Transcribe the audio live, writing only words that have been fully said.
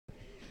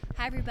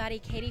Hi everybody,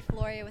 Katie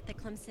Floria with the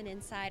Clemson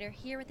Insider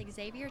here with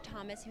Xavier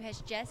Thomas, who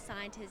has just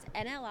signed his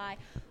NLI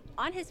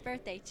on his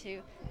birthday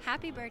too.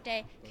 Happy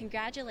birthday,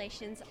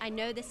 congratulations. I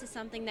know this is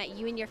something that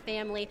you and your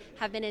family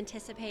have been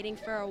anticipating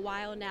for a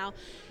while now.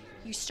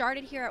 You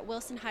started here at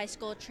Wilson High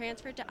School,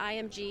 transferred to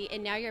IMG,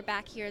 and now you're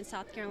back here in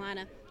South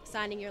Carolina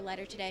signing your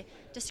letter today.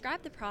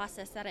 Describe the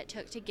process that it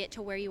took to get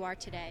to where you are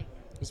today.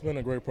 It's been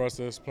a great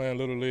process playing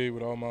Little League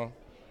with all my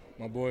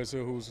boys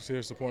here who's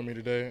here supporting me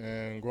today,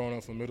 and growing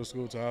up from middle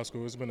school to high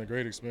school. It's been a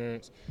great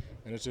experience,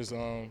 and it's just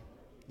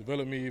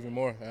developed me even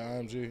more at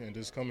IMG, and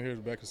just coming here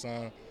back to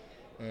sign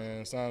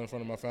in front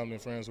of my family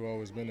and friends who have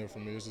always been there for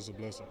me. It's just a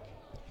blessing.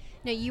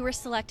 Now, you were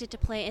selected to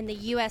play in the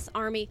U.S.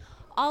 Army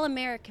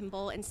All-American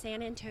Bowl in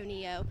San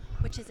Antonio,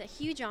 which is a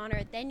huge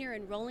honor. Then you're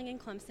enrolling in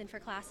Clemson for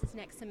classes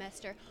next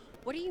semester.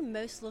 What are you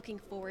most looking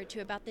forward to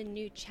about the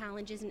new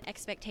challenges and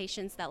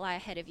expectations that lie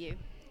ahead of you?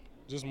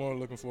 Just more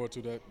looking forward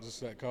to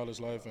that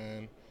college life,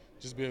 and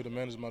just be able to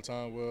manage my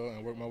time well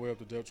and work my way up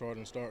the depth chart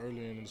and start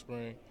early in the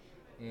spring,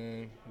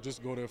 and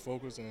just go there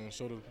focused and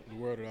show the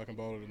world that I can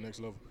ball at the next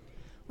level.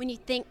 When you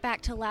think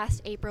back to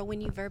last April when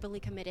you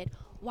verbally committed,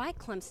 why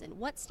Clemson?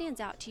 What stands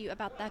out to you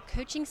about the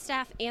coaching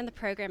staff and the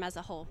program as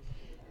a whole?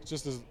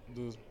 Just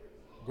the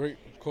great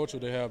culture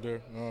they have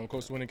there.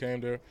 Coach Swinney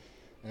came there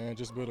and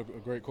just built a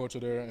great culture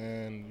there,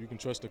 and you can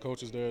trust the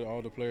coaches there,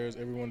 all the players,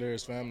 everyone there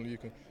is family.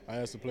 I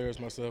ask the players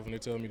myself, and they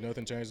tell me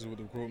nothing changes with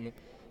the recruitment.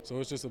 So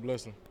it's just a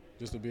blessing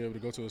just to be able to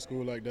go to a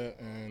school like that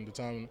and the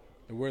time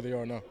and where they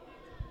are now.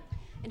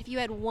 And if you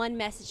had one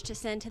message to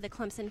send to the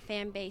Clemson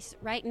fan base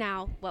right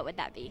now, what would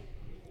that be?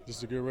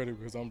 Just to get ready,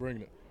 because I'm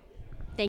bringing it.